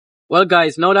Well,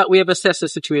 guys, now that we have assessed the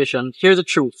situation, here's the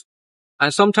truth.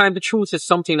 And sometimes the truth is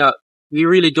something that we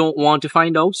really don't want to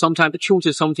find out. Sometimes the truth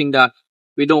is something that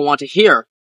we don't want to hear.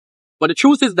 But the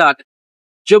truth is that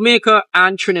Jamaica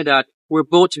and Trinidad were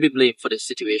both to be blamed for this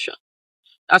situation.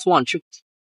 That's one truth.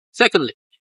 Secondly,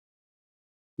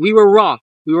 we were wrong.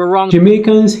 We were wrong.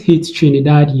 Jamaicans hate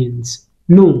Trinidadians.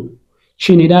 No,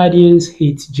 Trinidadians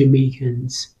hate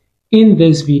Jamaicans. In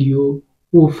this video,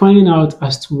 we'll find out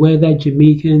as to whether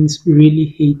Jamaicans really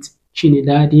hate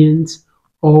Trinidadians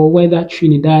or whether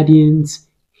Trinidadians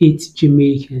hate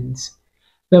Jamaicans.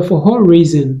 Then for what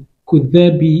reason could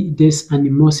there be this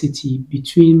animosity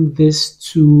between these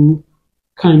two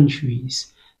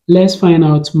countries? Let's find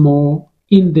out more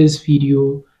in this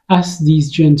video as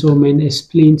these gentlemen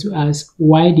explain to us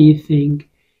why they think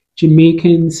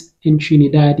Jamaicans and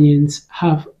Trinidadians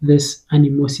have this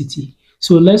animosity.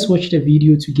 So let's watch the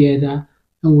video together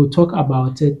and we'll talk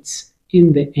about it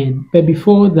in the end. But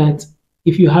before that,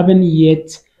 if you haven't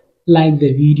yet liked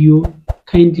the video,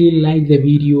 kindly like the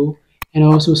video and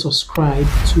also subscribe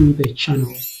to the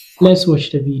channel. Let's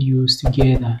watch the videos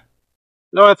together.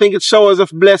 No, I think it showers of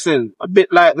blessing, a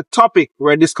bit like the topic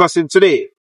we're discussing today.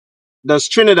 Does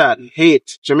Trinidad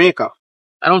hate Jamaica?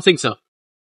 I don't think so.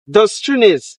 Does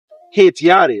Trinis hate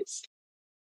Yardis?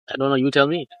 I don't know, you tell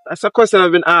me. That's a question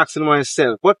I've been asking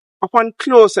myself. But upon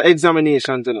closer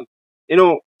examination,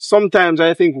 sometimes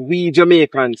I think we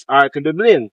Jamaicans are to be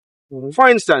blamed. For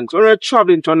instance, when we're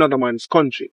traveling to another man's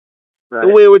country, the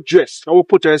way we dress, how we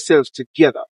put ourselves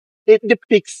together, it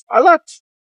depicts a lot.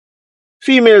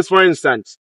 Females, for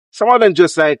instance, some of them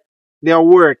just like they are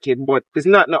working, but it's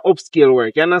not an upscale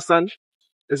work, you understand?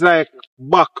 It's like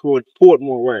backroad,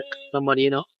 Portmore work. Somebody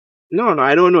you know? No,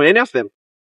 I don't know any of them.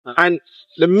 And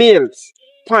the males,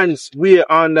 pants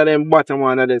wear under them, bottom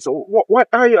under them. So what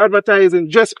are you advertising?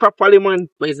 Dress properly, man.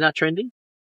 But it's not trendy?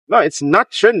 No, it's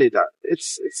not trendy.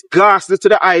 It's ghastly to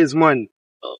the eyes, man.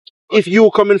 Oh. If you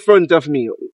come in front of me,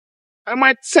 I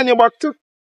might send you back too.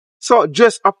 So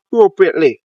dress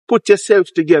appropriately. Put yourself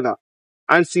together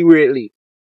and see where it leads.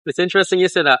 It's interesting you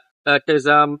said that, because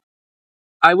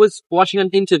I was watching an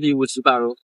interview with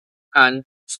Sparrow, and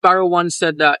Sparrow once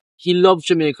said that he loved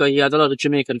Jamaica, he has a lot of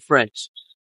Jamaican friends.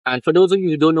 And for those of you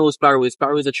who don't know who Sparrow is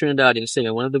a Trinidadian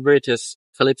singer, one of the greatest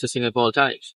calypso singers of all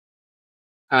time.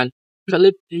 And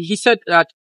he said that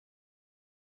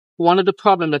one of the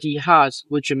problems that he has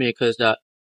with Jamaica is that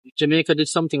Jamaica did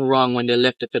something wrong when they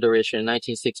left the Federation in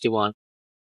 1961.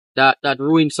 That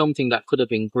ruined something that could have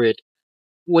been great.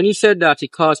 When he said that,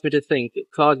 it caused me to think,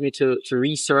 it caused me to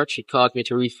research, it caused me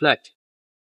to reflect.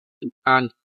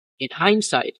 And in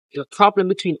hindsight, the problem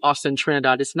between us and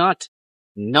Trinidad is not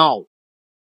now.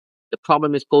 The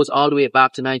problem goes all the way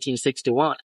back to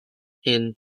 1961.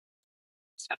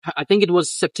 I think it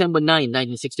was September 9,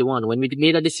 1961, when we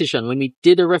made a decision, when we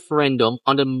did a referendum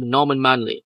under Norman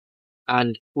Manley.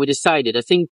 And we decided, I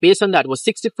think based on that, it was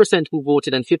 60% who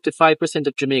voted and 55%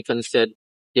 of Jamaicans said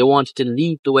they wanted to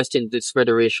leave the West Indies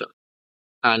Federation.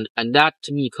 And that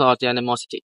to me caused the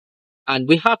animosity. And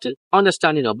we have to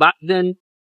understand, back then,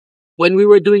 when we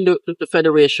were doing the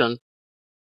Federation,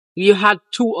 you had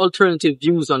two alternative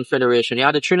views on Federation. You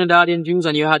had the Trinidadian views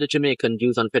and you had the Jamaican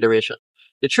views on Federation.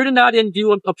 The Trinidadian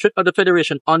view of the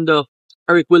Federation under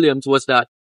Eric Williams was that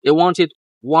they wanted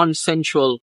one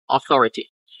central authority.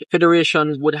 The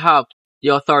Federation would have the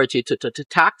authority to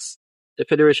tax. The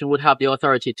Federation would have the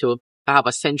authority to have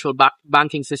a central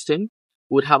banking system,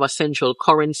 would have a central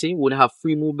currency, would have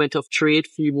free movement of trade,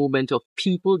 free movement of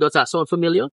people. Does that sound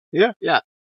familiar? Yeah. Yeah.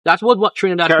 That's what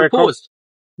Trinidad proposed.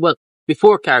 Well,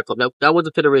 before CARICOM, that was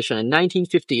the Federation. In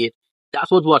 1958, that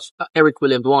was what Eric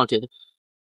Williams wanted.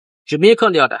 Jamaica,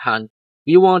 on the other hand,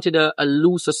 we wanted a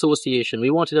loose association. We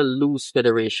wanted a loose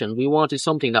federation. We wanted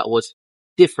something that was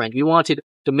different. We wanted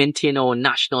to maintain our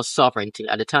national sovereignty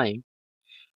at the time.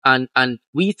 And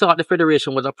we thought the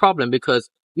federation was a problem because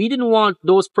we didn't want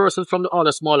those persons from the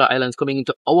other smaller islands coming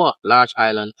into our large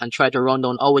island and try to run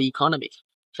down our economy.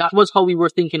 That was how we were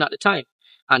thinking at the time.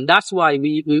 And that's why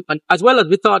and as well as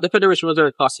we thought the federation was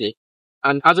very costly.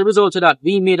 And as a result of that,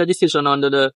 we made a decision under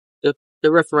the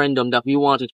referendum that we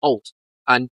wanted out.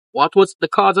 And what was the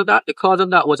cause of that? The cause of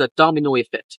that was a domino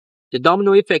effect. The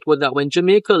domino effect was that when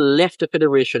Jamaica left the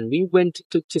Federation, we went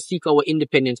to seek our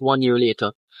independence 1 year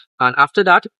later. And after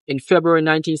that, in February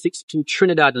 1962,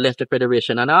 Trinidad left the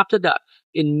Federation. And after that,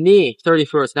 in May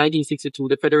 31st, 1962,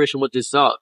 the Federation was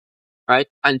dissolved. Right?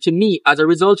 And to me, as a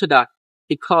result of that,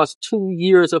 it caused 2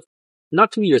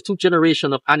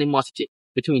 generations of animosity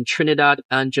between Trinidad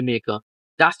and Jamaica.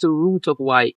 That's the root of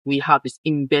why we have this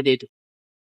embedded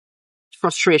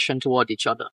frustration toward each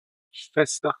other.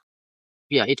 Festa.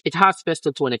 yeah, it has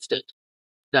festered to an extent.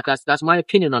 That's my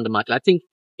opinion on the matter. I think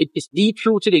it's deep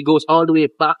rooted. It goes all the way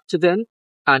back to then,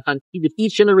 and with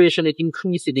each generation it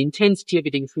increases. The intensity of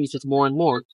it increases more and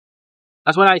more.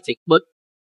 That's what I think. But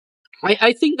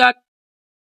I think that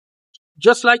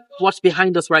just like what's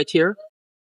behind us right here,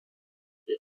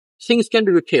 things can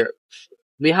be repaired.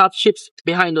 We have ships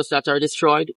behind us that are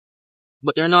destroyed,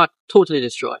 but they're not totally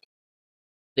destroyed.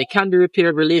 They can be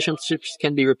repaired. Relationships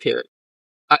can be repaired.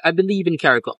 I believe in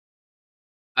CARICOM.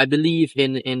 I believe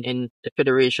in the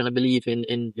federation. I believe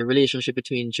in the relationship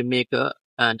between Jamaica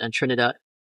and Trinidad.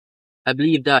 I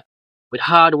believe that with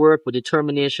hard work, with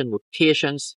determination, with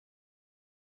patience,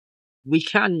 we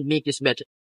can make this better.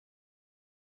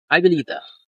 I believe that.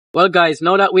 Well, guys,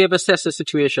 now that we have assessed the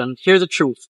situation, here's the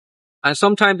truth. And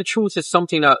sometimes the truth is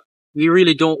something that we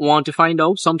really don't want to find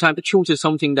out. Sometimes the truth is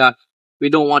something that we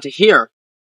don't want to hear.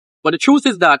 But the truth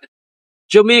is that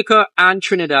Jamaica and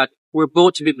Trinidad were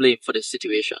both to be blamed for this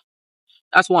situation.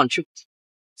 That's one truth.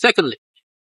 Secondly,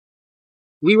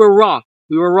 we were wrong.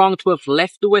 We were wrong to have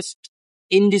left the West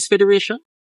in this federation.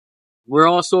 We're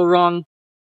also wrong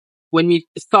when we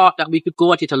thought that we could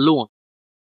go at it alone.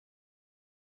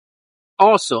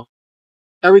 Also,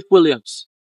 Eric Williams,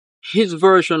 his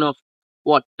version of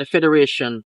what the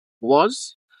federation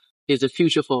was is the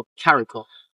future for CARICOM.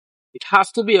 It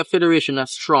has to be a federation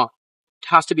that's strong. It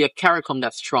has to be a CARICOM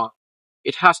that's strong.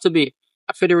 It has to be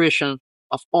a federation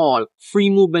of all, free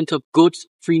movement of goods,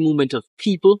 free movement of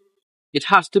people. It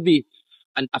has to be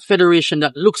a federation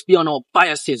that looks beyond our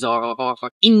biases or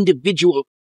individual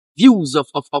views of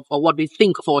what we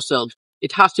think of ourselves.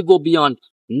 It has to go beyond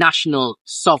national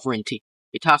sovereignty.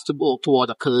 It has to go toward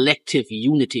a collective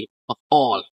unity of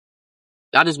all.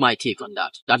 That is my take on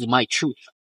that. That is my truth.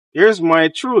 Here's my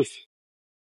truth.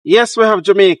 Yes, we have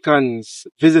Jamaicans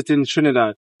visiting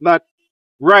Trinidad that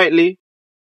rightly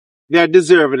they are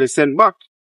deservedly sent back.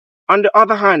 On the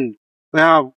other hand, we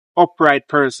have upright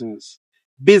persons,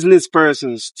 business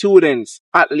persons, students,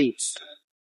 athletes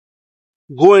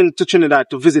going to Trinidad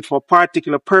to visit for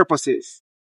particular purposes,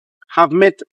 have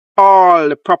met all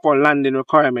the proper landing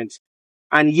requirements,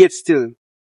 and yet still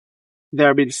they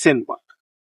are being sent back.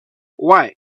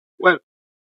 Why? Well,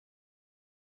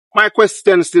 my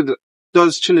question still,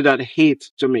 does Trinidad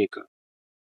hate Jamaica?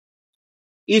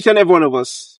 Each and every one of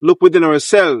us look within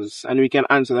ourselves and we can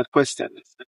answer that question.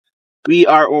 We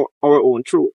are our own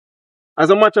truth. As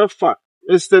a matter of fact,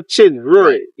 Mr. Chin,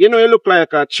 Rory, you know you look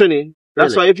like a Trini.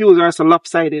 That's why if you are so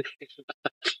lopsided.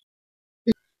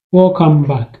 Welcome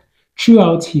back.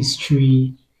 Throughout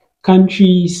history,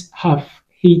 countries have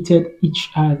hated each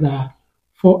other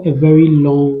for a very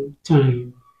long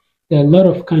time. There are a lot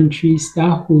of countries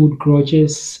that hold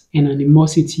grudges and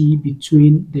animosity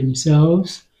between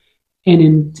themselves. And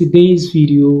in today's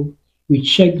video, we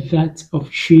check that of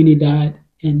Trinidad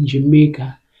and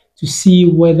Jamaica to see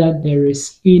whether there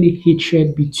is any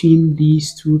hatred between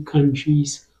these two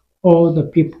countries or the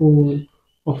people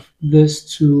of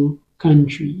these two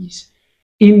countries.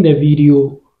 In the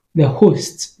video, the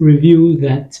hosts reveal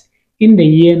that in the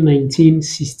year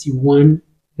 1961,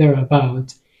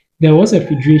 thereabout, there was a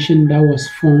federation that was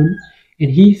formed, and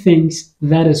he thinks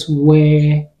that is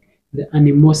where the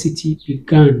animosity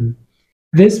began.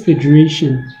 This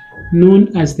federation,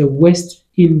 known as the West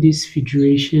Indies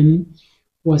Federation,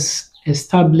 was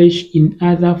established in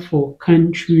order for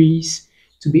countries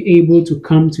to be able to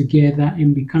come together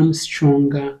and become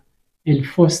stronger and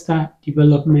foster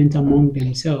development among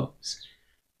themselves.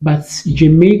 But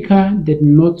Jamaica did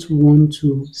not want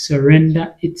to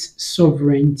surrender its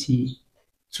sovereignty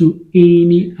to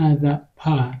any other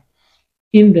power,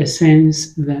 in the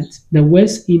sense that the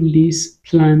West Indies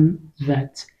planned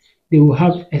that they will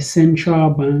have a central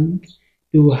bank,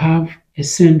 they will have a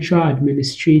central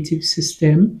administrative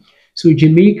system. So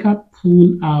Jamaica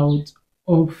pulled out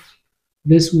of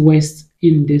this West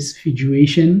Indies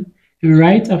Federation, and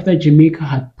right after Jamaica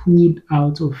had pulled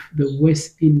out of the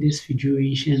West Indies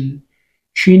Federation,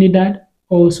 Trinidad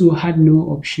also had no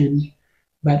option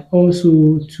but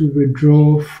also to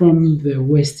withdraw from the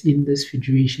West Indies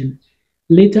Federation.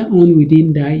 Later on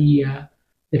within that year,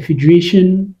 the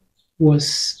federation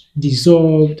was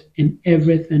dissolved and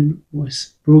everything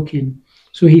was broken.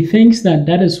 So he thinks that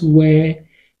that is where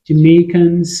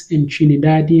Jamaicans and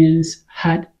Trinidadians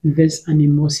had this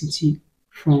animosity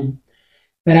from.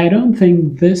 But I don't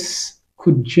think this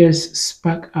could just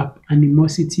spark up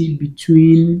animosity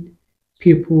between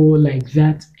people like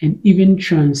that and even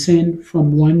transcend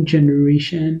from one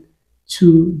generation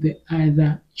to the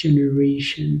other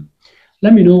generation.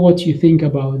 Let me know what you think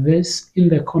about this in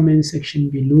the comment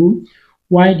section below.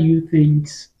 Why do you think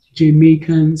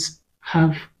Jamaicans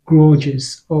have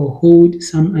grudges or hold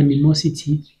some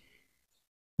animosity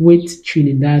with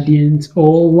Trinidadians,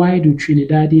 or why do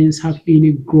Trinidadians have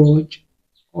any grudge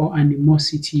or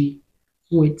animosity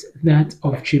with that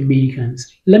of Jamaicans?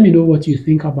 Let me know what you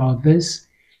think about this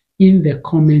in the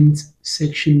comment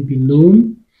section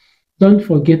below. Don't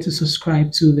forget to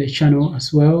subscribe to the channel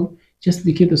as well. Just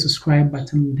click the subscribe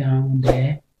button down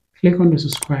there. Click on the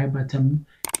subscribe button.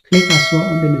 Click as well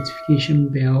on the notification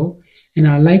bell. And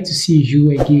I'd like to see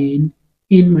you again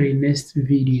in my next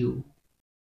video.